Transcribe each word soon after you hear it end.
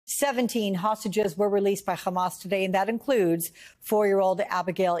17 hostages were released by Hamas today, and that includes 4-year-old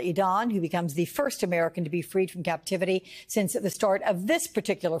Abigail Edan, who becomes the first American to be freed from captivity since the start of this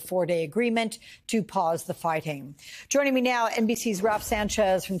particular 4-day agreement to pause the fighting. Joining me now, NBC's Raf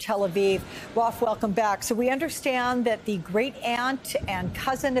Sanchez from Tel Aviv. Raf, welcome back. So we understand that the great aunt and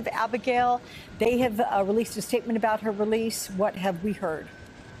cousin of Abigail, they have released a statement about her release. What have we heard?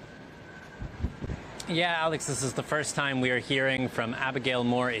 Yeah, Alex, this is the first time we are hearing from Abigail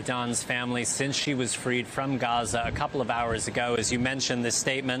Mor Edan's family since she was freed from Gaza a couple of hours ago. As you mentioned, this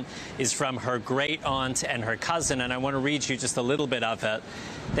statement is from her great aunt and her cousin, and I want to read you just a little bit of it.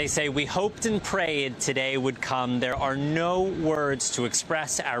 They say, "We hoped and prayed today would come. There are no words to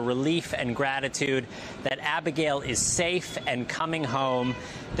express our relief and gratitude that Abigail is safe and coming home."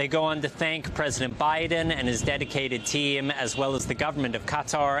 They go on to thank President Biden and his dedicated team, as well as the government of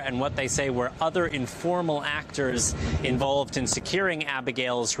Qatar, and what they say were other informal actors involved in securing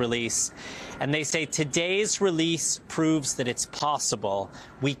Abigail's release. And they say today's release proves that it's possible.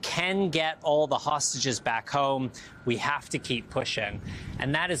 We can get all the hostages back home. We have to keep pushing.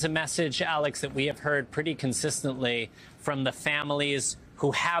 And that is a message, Alex, that we have heard pretty consistently from the families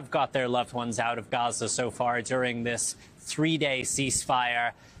who have got their loved ones out of Gaza so far during this 3-day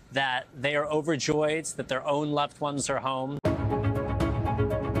ceasefire, that they are overjoyed that their own loved ones are home.